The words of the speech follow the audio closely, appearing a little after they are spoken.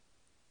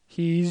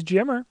He's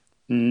Jimmer.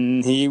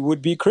 He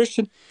would be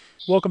Christian.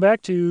 Welcome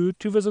back to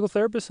Two Physical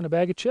Therapists and a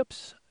Bag of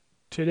Chips.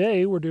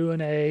 Today we're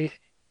doing a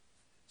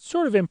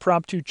sort of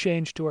impromptu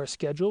change to our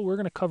schedule. We're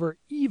going to cover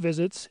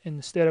e-visits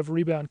instead of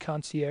rebound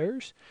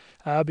concierge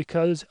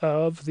because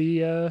of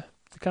the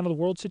kind of the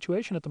world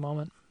situation at the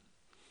moment.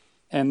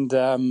 And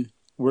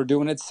we're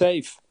doing it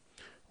safe.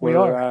 We We're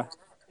are. uh,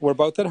 we're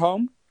both at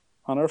home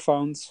on our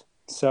phones,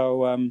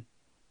 so you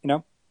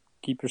know,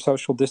 keep your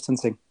social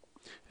distancing.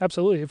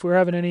 Absolutely. If we're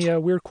having any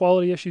weird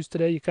quality issues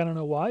today, you kind of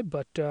know why,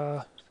 but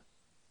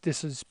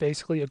this is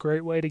basically a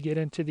great way to get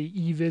into the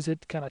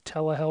e-visit kind of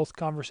telehealth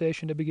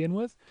conversation to begin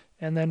with.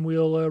 And then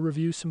we'll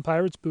review some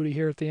Pirates booty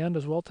here at the end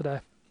as well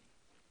today.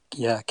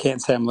 Yeah,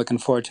 can't say I'm looking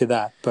forward to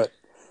that, but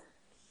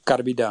got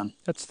to be done.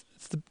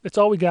 It's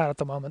all we got at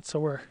the moment, so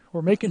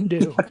we're making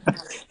do.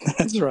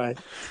 That's right.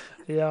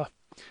 Yeah.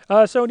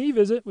 So an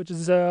e-visit, which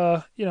is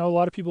a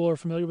lot of people are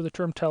familiar with the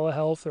term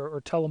telehealth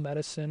or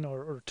telemedicine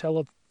or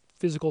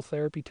telephysical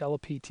therapy,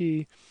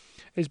 tele-PT,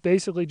 is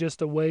basically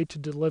just a way to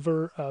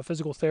deliver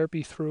physical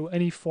therapy through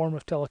any form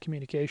of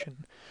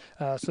telecommunication.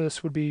 So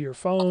this would be your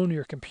phone,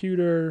 your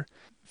computer,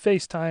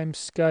 FaceTime,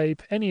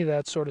 Skype, any of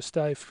that sort of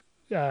stuff.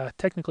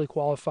 Technically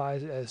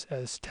qualifies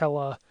as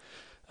tele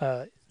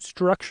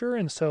structure,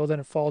 and so then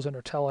it falls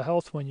under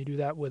telehealth when you do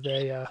that with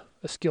a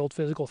skilled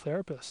physical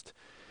therapist.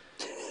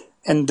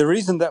 And the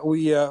reason that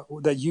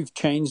that you've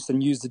changed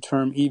and used the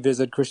term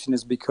e-visit, Christian,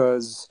 is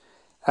because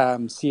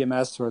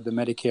CMS or the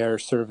Medicare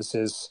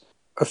services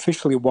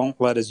officially won't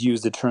let us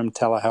use the term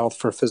telehealth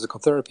for physical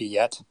therapy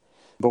yet.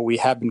 But we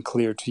have been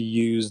clear to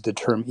use the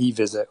term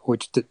e-visit,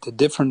 which the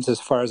difference, as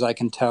far as I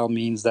can tell,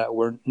 means that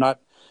we're not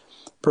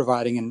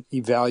providing an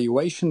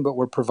evaluation, but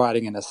we're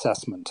providing an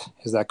assessment.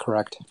 Is that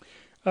correct?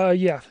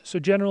 Yeah. So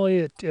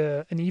generally,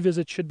 an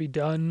e-visit should be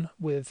done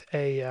with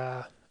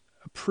a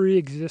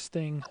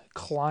pre-existing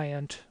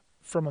client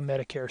from a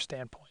Medicare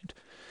standpoint.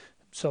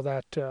 So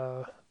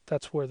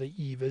that's where the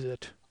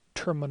e-visit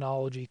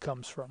terminology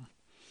comes from.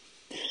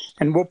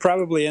 And we'll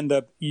probably end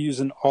up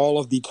using all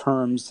of the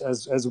terms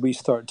as we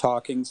start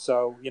talking.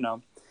 So,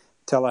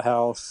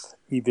 telehealth,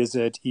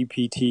 e-visit,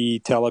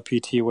 EPT,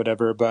 tele-PT,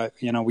 whatever. But,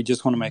 we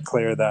just want to make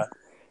clear that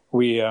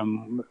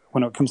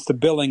when it comes to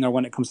billing or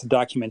when it comes to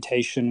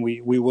documentation,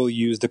 we will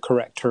use the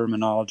correct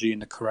terminology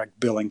and the correct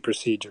billing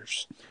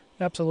procedures.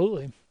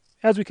 Absolutely.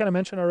 As we kind of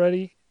mentioned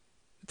already,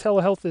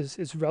 telehealth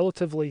is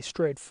relatively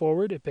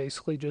straightforward. It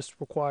basically just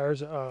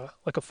requires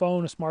like a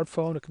phone, a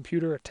smartphone, a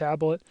computer, a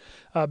tablet,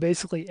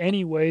 basically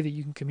any way that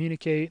you can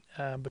communicate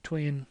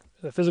between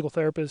the physical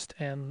therapist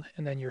and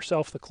then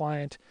yourself, the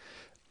client.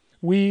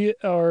 We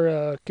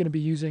are going to be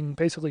using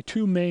basically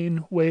two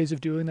main ways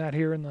of doing that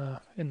here in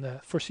the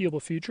foreseeable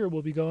future.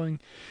 We'll be going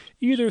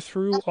either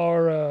through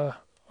our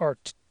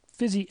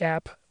Physi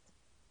app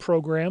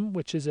program,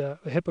 which is a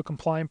HIPAA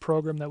compliant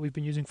program that we've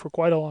been using for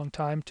quite a long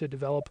time to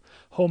develop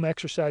home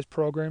exercise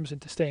programs and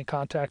to stay in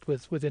contact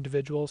with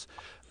individuals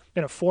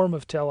in a form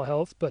of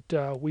telehealth.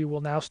 But we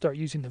will now start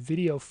using the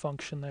video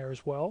function there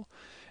as well.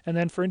 And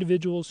then for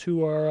individuals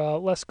who are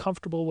less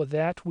comfortable with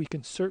that, we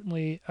can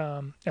certainly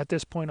at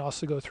this point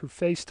also go through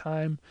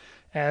FaceTime,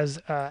 as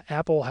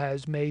Apple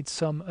has made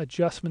some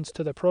adjustments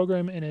to the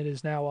program, and it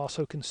is now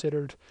also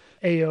considered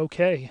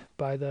A-OK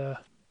by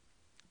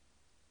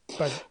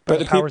By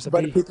the the powers people, that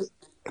by the be. people,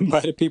 by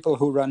the people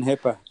who run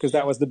HIPAA, because that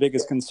Yeah. was the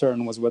biggest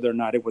concern, was whether or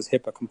not it was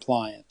HIPAA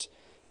compliant.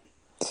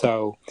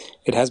 So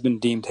it has been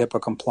deemed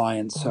HIPAA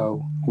compliant,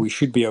 so we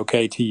should be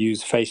okay to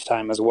use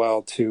FaceTime as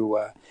well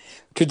to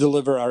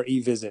deliver our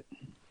e-visit.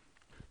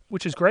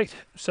 Which is great.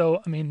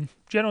 So, I mean,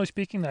 generally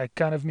speaking, that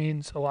kind of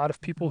means a lot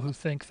of people who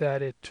think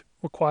that it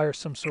requires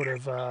some sort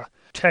of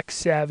tech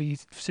savvy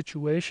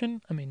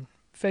situation. I mean,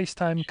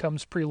 FaceTime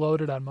comes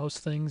preloaded on most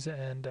things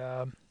and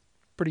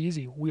pretty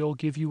easy. We'll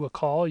give you a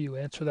call, you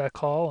answer that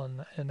call,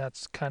 and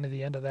that's kind of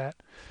the end of that.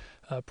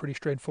 Pretty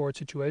straightforward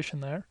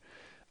situation there.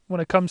 When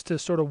it comes to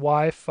sort of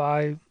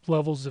Wi-Fi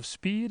levels of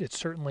speed, it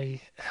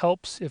certainly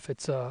helps if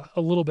it's a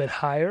little bit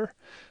higher.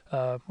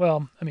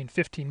 Well, I mean,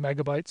 15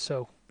 megabytes,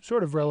 so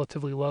sort of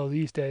relatively low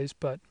these days,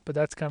 but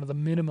that's kind of the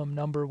minimum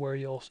number where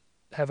you'll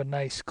have a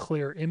nice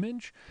clear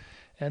image,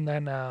 and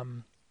then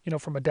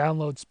from a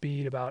download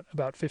speed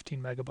about 15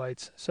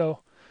 megabytes. So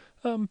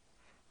um,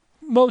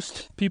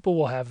 most people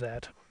will have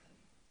that.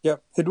 Yeah,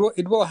 it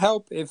will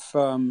help if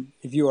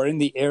you are in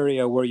the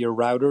area where your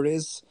router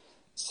is.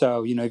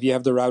 So if you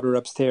have the router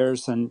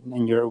upstairs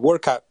and your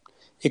workout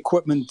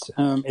equipment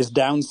is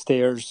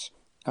downstairs,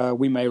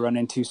 we may run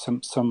into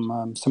some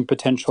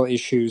potential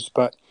issues.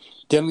 But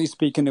generally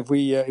speaking, if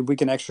we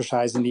can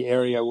exercise in the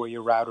area where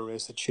your router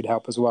is, it should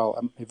help as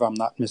well. If I'm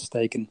not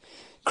mistaken,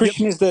 Yep.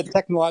 Christian is the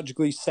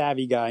technologically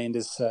savvy guy in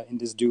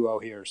this duo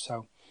here,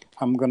 so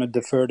I'm going to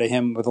defer to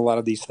him with a lot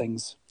of these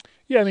things.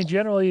 Yeah, I mean,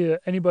 generally,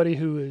 anybody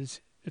who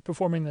is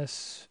performing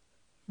this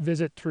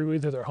visit through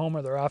either their home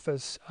or their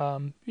office,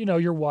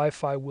 your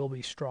Wi-Fi will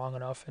be strong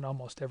enough in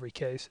almost every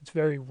case. It's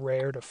very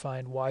rare to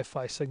find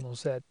Wi-Fi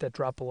signals that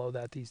drop below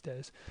that these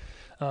days.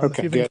 If you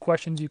Okay, have any good.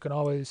 questions, you can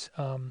always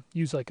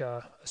use like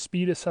a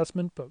speed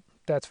assessment, but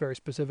that's very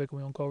specific.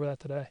 We won't go over that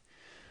today.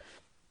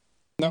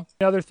 No.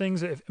 Other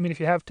things, if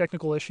you have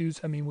technical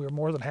issues, we're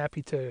more than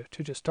happy to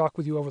just talk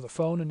with you over the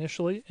phone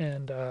initially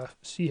and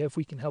see if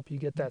we can help you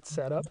get that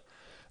set up.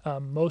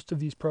 Most of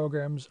these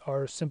programs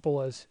are as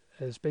simple as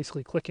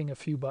basically clicking a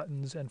few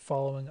buttons and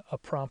following a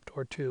prompt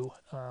or two.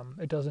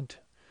 It doesn't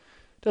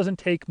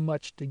take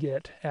much to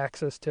get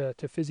access to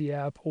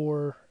PhysiApp,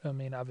 or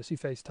obviously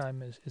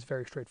FaceTime is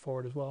very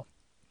straightforward as well.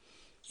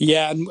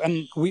 Yeah,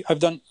 and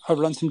I've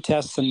run some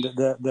tests, and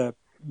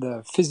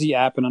the Physi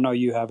app, and I know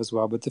you have as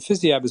well, but the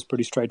Physi app is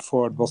pretty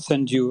straightforward. We'll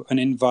send you an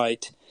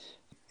invite,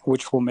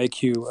 which will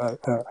make you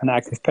an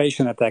active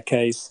patient at that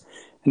case.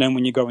 And then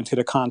when you go into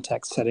the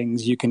contact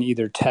settings, you can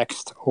either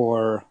text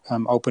or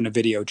open a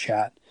video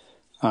chat.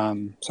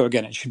 So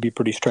again, it should be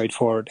pretty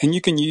straightforward. And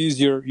you can use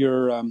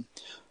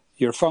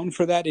your phone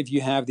for that if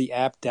you have the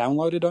app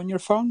downloaded on your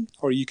phone,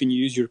 or you can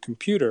use your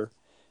computer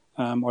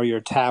or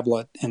your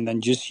tablet, and then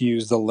just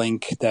use the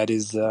link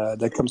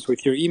that comes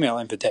with your email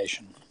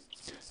invitation.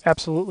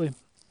 Absolutely.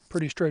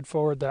 Pretty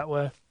straightforward that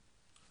way.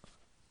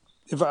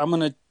 If I'm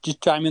going to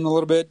just chime in a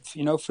little bit,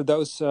 for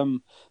those,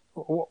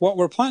 what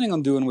we're planning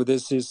on doing with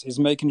this is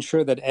making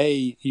sure that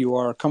you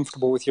are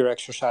comfortable with your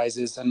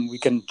exercises, and we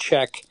can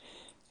check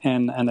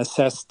and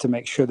assess to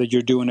make sure that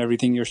you're doing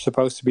everything you're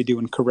supposed to be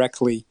doing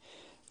correctly.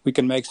 We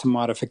can make some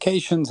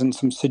modifications and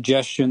some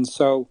suggestions,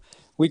 so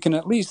we can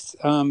at least,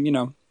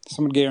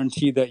 some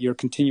guarantee that you're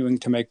continuing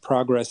to make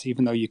progress,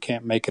 even though you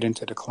can't make it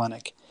into the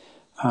clinic.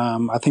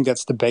 I think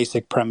that's the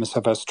basic premise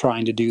of us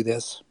trying to do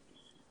this.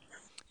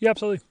 Yeah,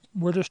 absolutely.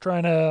 We're just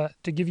trying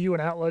to give you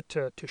an outlet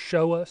to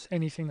show us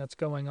anything that's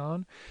going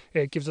on.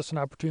 It gives us an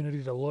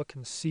opportunity to look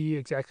and see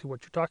exactly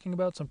what you're talking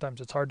about.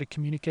 Sometimes it's hard to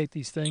communicate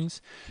these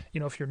things.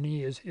 If your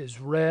knee is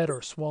red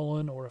or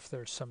swollen, or if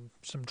there's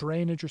some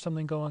drainage or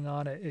something going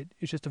on,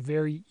 it's just a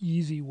very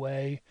easy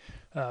way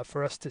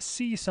for us to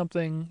see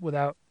something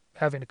without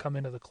having to come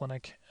into the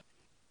clinic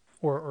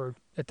or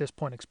at this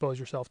point expose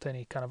yourself to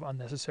any kind of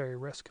unnecessary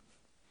risk.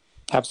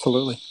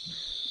 Absolutely.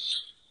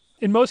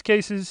 In most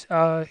cases,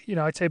 I'd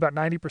say about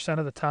 90%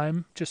 of the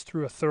time, just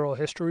through a thorough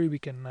history, we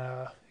can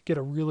get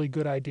a really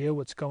good idea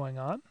what's going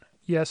on.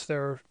 Yes,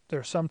 there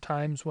are some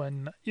times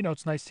when,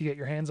 it's nice to get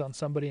your hands on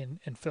somebody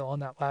and fill in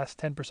that last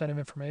 10% of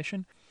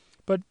information.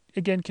 But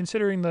again,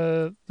 considering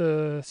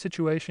the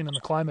situation and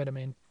the climate,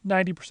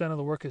 90% of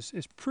the work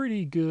is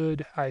pretty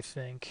good, I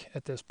think,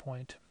 at this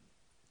point.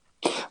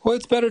 Well,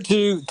 it's better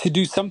to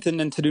do something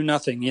than to do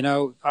nothing.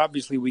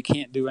 Obviously we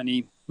can't do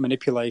any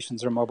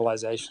manipulations or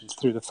mobilizations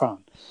through the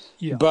phone.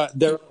 Yeah. But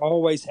there are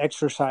always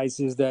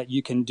exercises that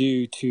you can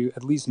do to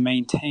at least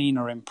maintain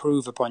or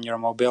improve upon your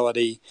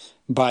mobility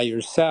by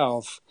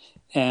yourself.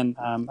 And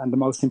the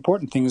most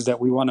important thing is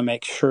that we want to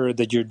make sure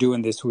that you're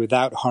doing this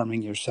without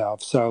harming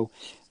yourself. So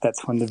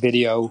that's when the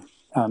video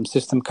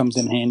system comes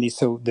in handy,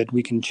 so that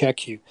we can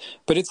check you.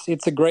 But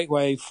it's a great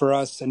way for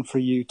us and for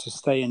you to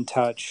stay in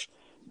touch,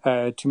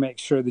 to make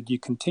sure that you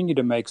continue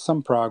to make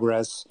some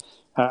progress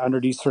under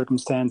these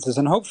circumstances.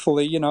 And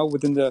hopefully,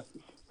 within the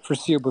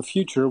foreseeable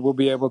future, we'll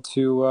be able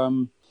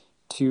to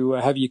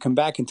have you come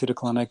back into the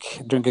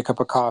clinic, drink a cup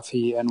of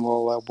coffee, and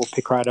we'll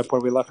pick right up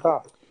where we left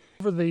off.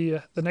 Over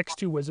the next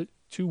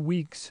 2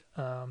 weeks,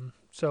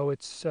 so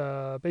it's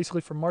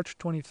basically from March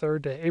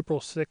 23rd to April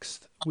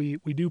 6th, we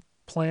do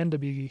plan to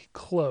be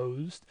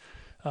closed.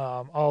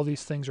 All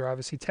these things are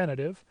obviously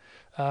tentative.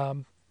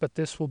 But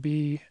this will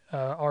be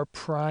our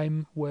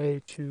prime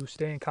way to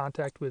stay in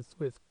contact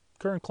with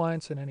current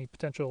clients and any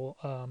potential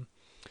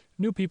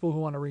new people who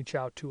want to reach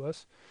out to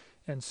us.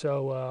 And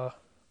so,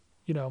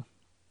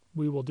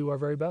 we will do our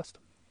very best.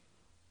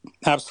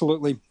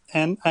 Absolutely.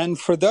 And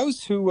for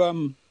those who,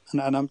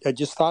 I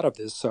just thought of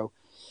this. So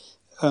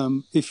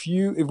if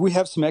we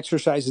have some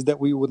exercises that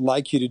we would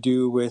like you to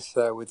do with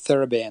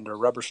TheraBand or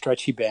rubber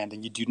stretchy band,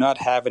 and you do not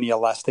have any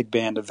elastic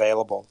band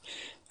available,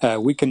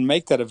 we can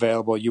make that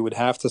available. You would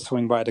have to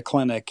swing by the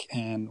clinic,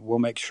 and we'll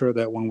make sure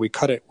that when we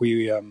cut it,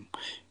 we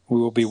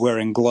will be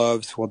wearing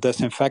gloves. We'll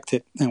disinfect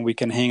it, and we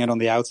can hang it on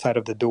the outside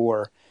of the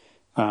door,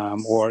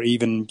 or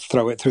even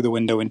throw it through the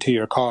window into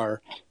your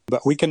car.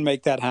 But we can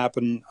make that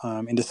happen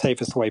in the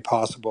safest way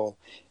possible.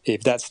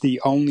 If that's the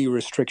only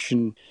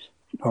restriction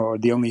or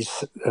the only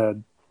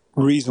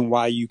reason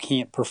why you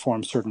can't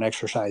perform certain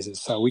exercises,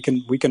 so we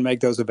can make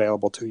those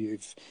available to you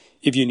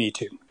if you need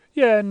to.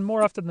 Yeah, and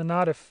more often than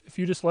not, if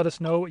you just let us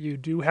know what you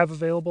do have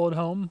available at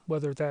home,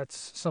 whether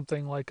that's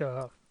something like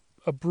a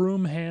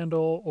broom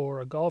handle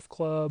or a golf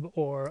club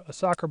or a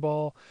soccer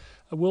ball,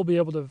 we'll be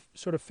able to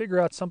sort of figure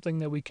out something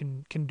that we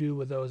can do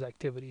with those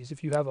activities.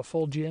 If you have a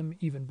full gym,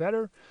 even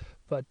better.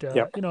 But,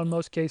 Yep. in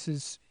most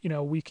cases,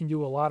 we can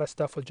do a lot of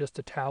stuff with just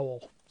a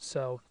towel.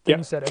 So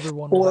things that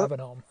everyone will have at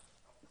home.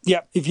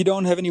 Yeah, if you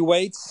don't have any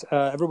weights,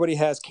 everybody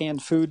has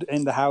canned food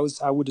in the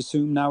house, I would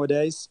assume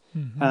nowadays,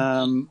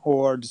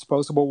 or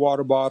disposable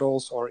water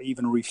bottles, or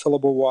even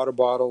refillable water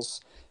bottles.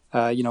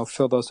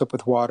 Fill those up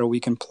with water. We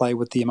can play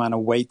with the amount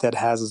of weight that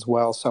has as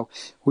well. So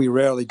we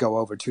rarely go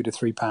over 2 to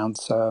 3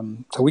 pounds.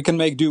 So we can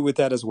make do with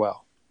that as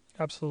well.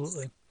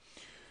 Absolutely.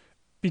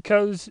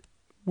 Because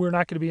we're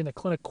not going to be in the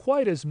clinic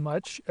quite as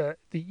much, the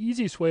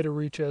easiest way to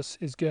reach us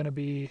is going to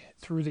be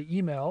through the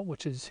email,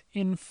 which is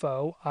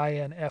info,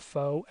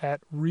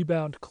 at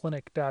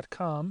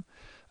reboundclinic.com.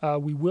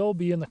 We will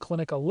be in the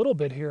clinic a little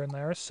bit here and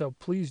there, so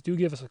please do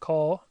give us a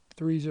call,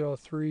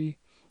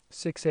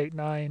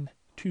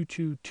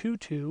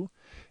 303-689-2222.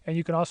 And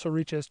you can also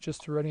reach us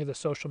just through any of the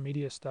social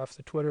media stuff,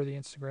 the Twitter, the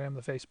Instagram,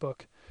 the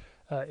Facebook.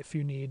 If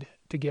you need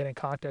to get in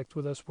contact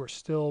with us, we're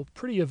still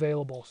pretty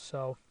available,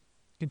 so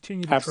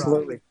continue to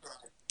Absolutely. try.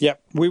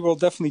 Yep, we will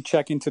definitely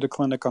check into the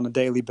clinic on a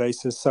daily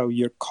basis. So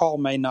your call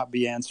may not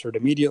be answered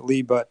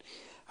immediately, but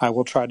I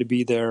will try to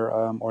be there,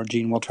 or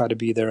Gene will try to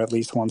be there at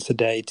least once a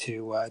day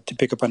to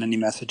pick up on any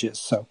messages.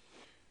 So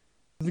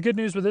the good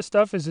news with this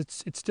stuff is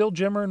it's still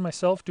Jimmer and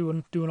myself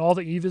doing all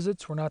the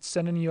e-visits. We're not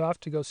sending you off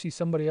to go see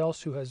somebody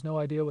else who has no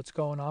idea what's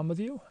going on with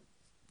you.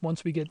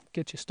 Once we get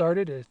you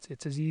started,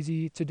 it's as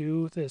easy to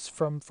do this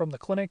from the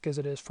clinic as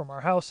it is from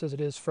our house, as it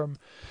is from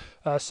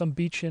some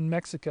beach in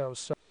Mexico.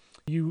 So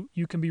you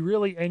can be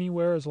really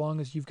anywhere as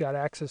long as you've got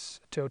access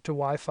to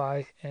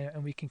Wi-Fi,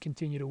 and we can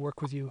continue to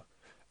work with you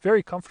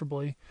very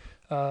comfortably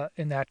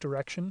in that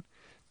direction.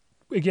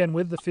 Again,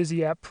 with the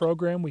PhysiApp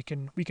program, we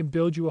can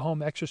build you a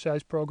home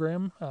exercise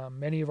program.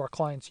 Many of our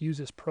clients use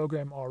this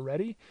program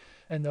already,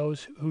 and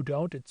those who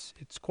don't,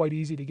 it's quite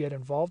easy to get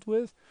involved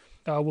with.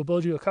 We'll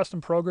build you a custom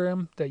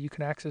program that you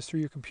can access through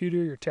your computer,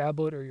 your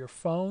tablet, or your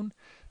phone.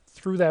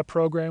 Through that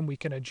program, we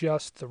can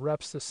adjust the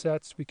reps, the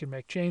sets, we can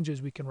make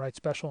changes, we can write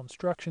special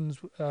instructions,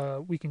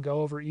 we can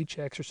go over each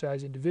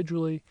exercise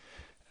individually.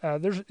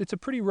 It's a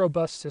pretty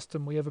robust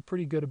system. We have a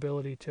pretty good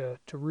ability to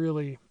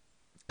really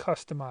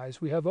customize.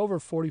 We have over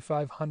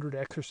 4,500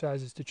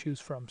 exercises to choose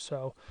from,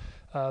 so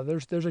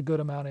there's a good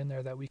amount in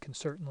there that we can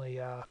certainly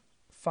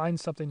find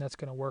something that's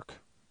going to work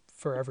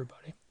for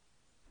everybody.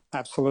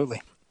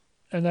 absolutely.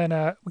 And then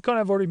we kind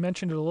of already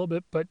mentioned it a little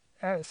bit, but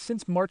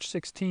since March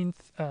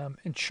 16th,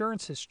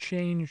 insurance has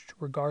changed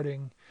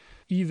regarding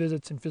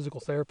e-visits and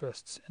physical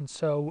therapists, and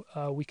so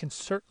we can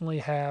certainly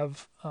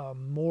have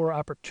more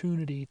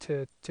opportunity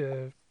to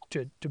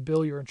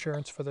bill your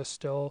insurance for this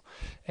still,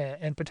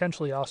 and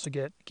potentially also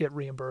get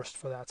reimbursed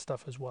for that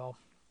stuff as well.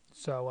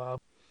 So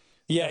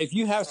Yeah, if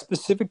you have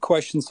specific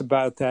questions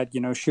about that,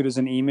 shoot us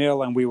an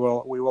email and we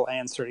will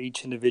answer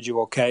each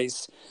individual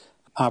case.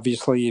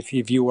 Obviously,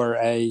 if you were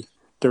a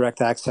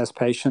direct access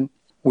patient,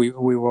 we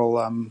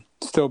will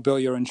still bill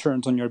your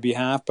insurance on your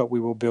behalf, but we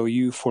will bill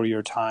you for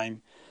your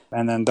time.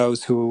 And then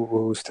those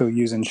who still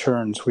use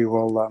insurance, we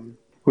will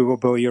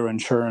bill your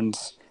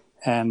insurance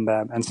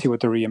and see what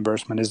the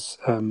reimbursement is.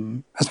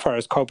 As far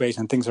as copays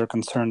and things are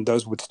concerned,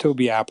 those would still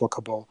be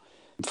applicable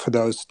for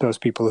those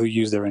people who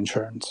use their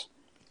insurance.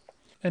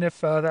 And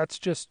if that's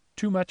just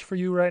too much for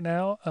you right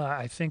now,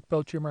 I think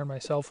both Jimmer and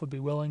myself would be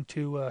willing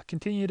to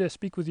continue to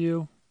speak with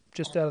you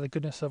just out of the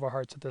goodness of our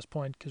hearts at this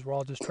point, because we're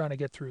all just trying to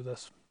get through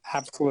this.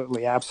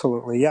 Absolutely,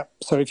 absolutely. Yep.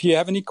 So if you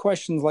have any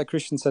questions, like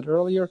Christian said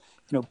earlier,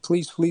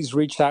 please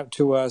reach out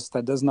to us.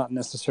 That does not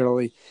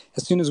necessarily,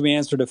 as soon as we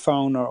answer the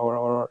phone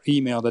or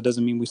email, that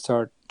doesn't mean we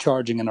start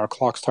charging and our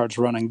clock starts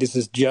running. This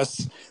is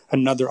just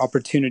another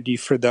opportunity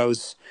for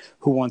those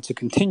who want to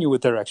continue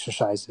with their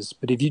exercises.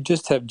 But if you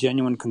just have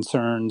genuine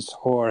concerns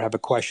or have a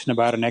question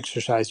about an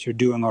exercise you're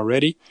doing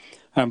already,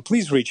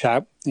 please reach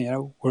out.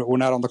 We're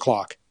not on the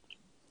clock.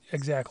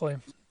 Exactly.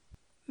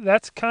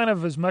 That's kind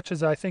of as much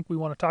as I think we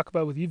want to talk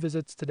about with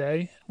e-visits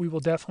today. We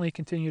will definitely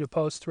continue to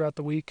post throughout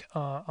the week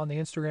on the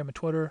Instagram and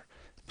Twitter.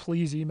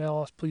 Please email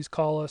us. Please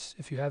call us.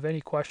 If you have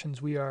any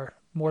questions, we are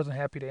more than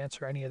happy to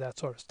answer any of that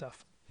sort of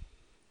stuff.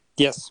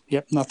 Yes.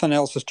 Yep. Nothing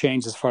else has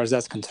changed as far as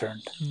that's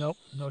concerned. Nope.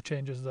 No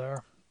changes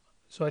there.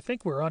 So I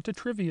think we're on to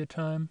trivia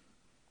time.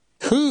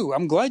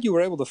 I'm glad you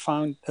were able to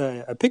find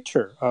a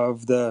picture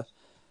of the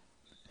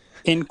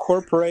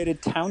incorporated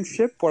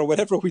township or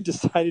whatever we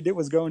decided it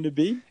was going to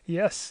be.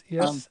 Yes.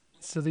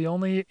 So the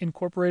only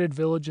incorporated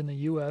village in the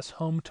U.S.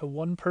 home to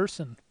one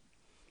person.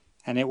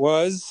 And it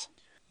was?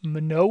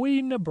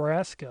 Minowi,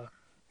 Nebraska.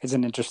 It's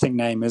an interesting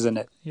name, isn't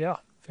it? Yeah,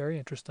 very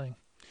interesting.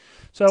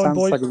 So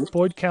in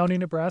Boyd County,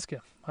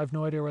 Nebraska. I have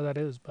no idea where that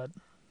is, but...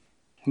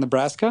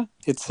 Nebraska?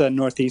 It's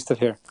northeast of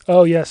here.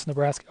 Oh, yes,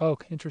 Nebraska. Oh,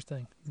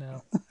 interesting.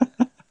 No.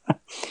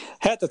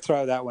 Had to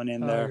throw that one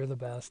in there. You're the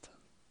best.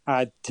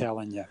 I'm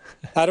telling you.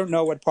 I don't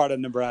know what part of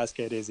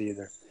Nebraska it is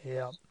either.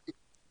 Yeah.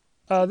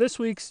 This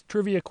week's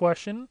trivia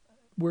question,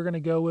 we're going to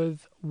go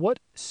with, what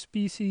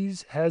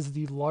species has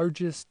the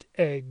largest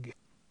egg?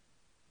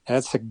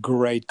 That's a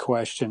great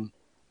question.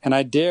 And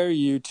I dare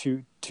you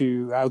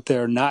to out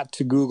there not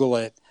to Google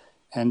it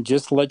and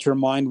just let your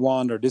mind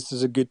wander. This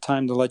is a good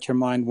time to let your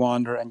mind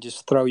wander and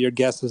just throw your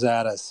guesses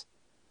at us.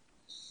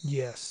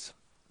 Yes.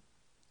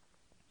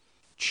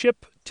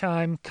 Chip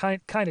time,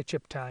 kind of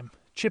chip time.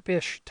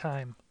 Chip-ish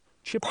time.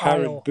 Chip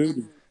Pirate Isle.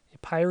 booty.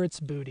 Pirate's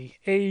booty.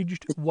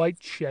 Aged white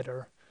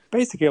cheddar.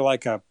 Basically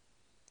like a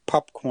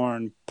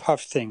popcorn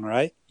puff thing,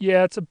 right?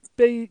 Yeah, it's a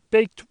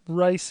baked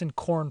rice and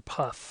corn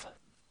puff.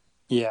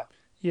 Yeah.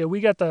 Yeah, I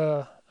got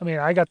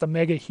the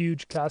mega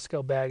huge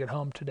Costco bag at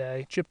home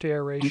today. Chip to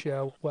air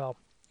ratio, well,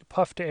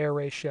 puff to air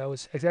ratio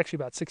is actually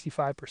about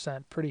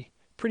 65%.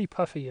 Pretty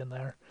puffy in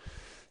there.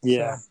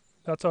 Yeah. So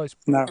that's always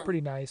No, pretty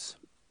nice.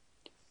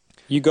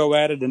 you go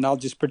at it, and I'll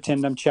just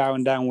pretend I'm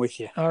chowing down with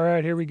you. All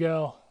right, here we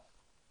go.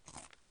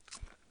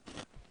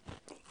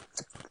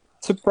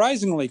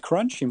 Surprisingly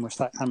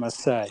crunchy, I must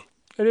say.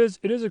 It is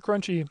a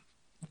crunchy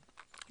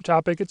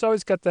topic. It's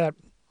always got that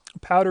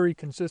powdery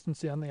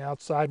consistency on the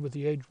outside with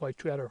the aged white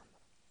cheddar.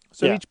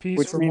 So Yeah, each piece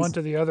which from means one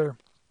to the other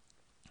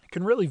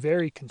can really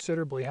vary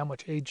considerably how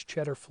much aged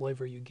cheddar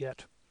flavor you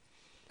get.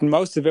 and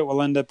most of it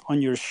will end up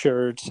on your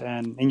shirt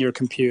and in your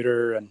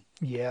computer and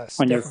Yes,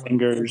 on your definitely.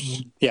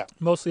 fingers. Yeah,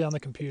 Mostly on the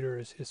computer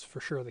is for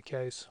sure the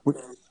case.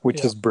 which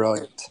Yeah. is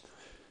brilliant.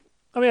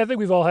 I mean, I think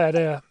we've all had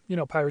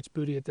Pirate's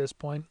Booty at this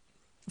point.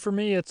 For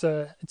me, it's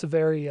a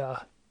very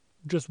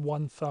just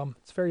one thumb.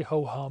 It's very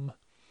ho hum.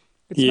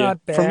 It's Yeah.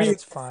 not bad. For me,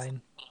 It's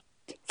fine.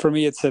 For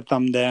me, it's a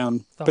thumb down,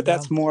 Thumb but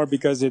that's down. more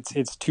because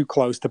it's too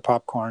close to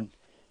popcorn.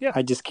 Yeah.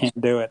 I just can't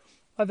do it.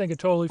 I think a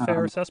totally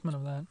fair assessment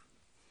of that.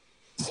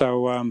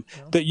 So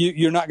that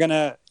you're not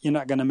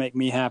gonna make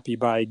me happy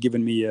by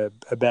giving me a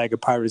bag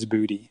of Pirate's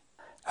Booty.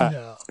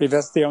 No. If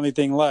that's the only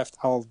thing left,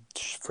 I'll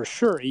for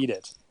sure eat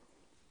it.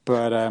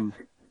 But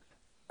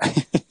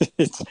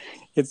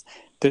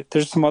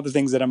there's some other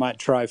things that I might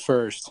try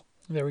first,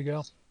 There we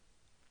go.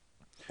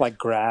 like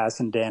grass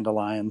and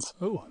dandelions.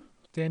 Ooh,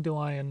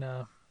 dandelion.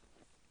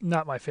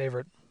 Not my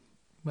favorite.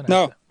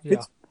 No,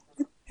 yeah.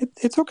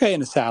 it's okay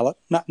in a salad,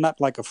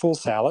 not like a full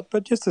salad,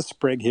 but just a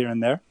sprig here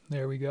and there.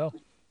 There we go.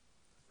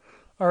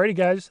 Alrighty,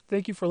 guys.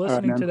 Thank you for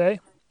listening today.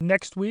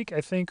 Next week,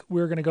 I think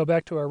we're going to go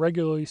back to our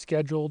regularly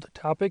scheduled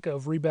topic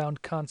of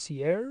Rebound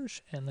Concierge,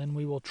 and then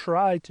we will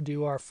try to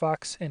do our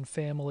Fox and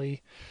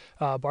Family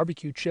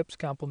barbecue chips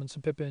compliments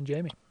of Pippa and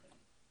Jamie.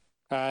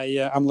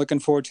 I'm looking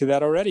forward to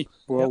that already.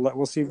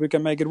 We'll see if we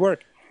can make it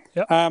work.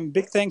 Yep.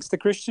 Big thanks to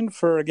Christian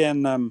for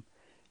again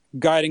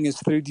guiding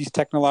us through these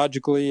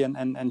technologically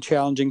and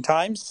challenging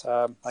times.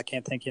 I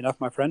can't thank you enough,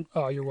 my friend.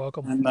 Oh, you're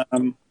welcome.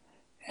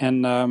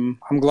 And I'm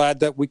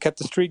glad that we kept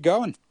the streak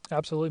going.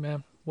 Absolutely,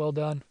 man. Well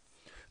done.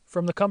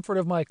 From the comfort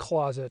of my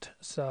closet.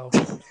 So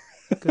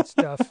good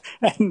stuff.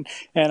 and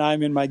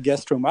I'm in my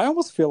guest room. I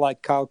almost feel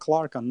like Kyle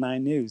Clark on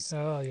 9 News.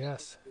 Oh,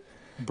 yes.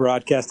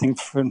 Broadcasting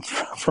from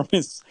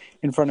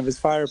in front of his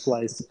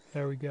fireplace.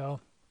 There we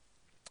go.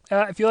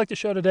 If you like the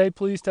show today,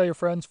 please tell your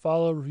friends,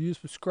 follow, review,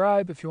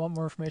 subscribe. If you want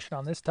more information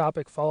on this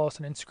topic, follow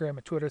us on Instagram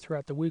and Twitter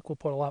throughout the week. We'll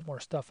put a lot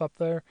more stuff up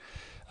there.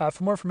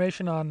 For more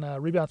information on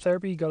rebound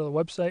therapy, go to the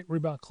website,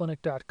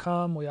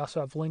 reboundclinic.com. We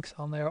also have links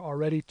on there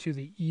already to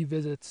the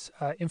e-visits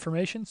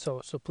information, so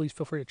please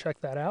feel free to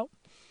check that out.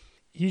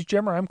 He's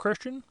Jimmer. I'm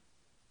Christian.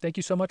 Thank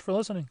you so much for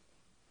listening.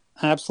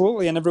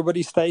 Absolutely, and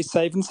everybody stay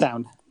safe and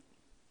sound.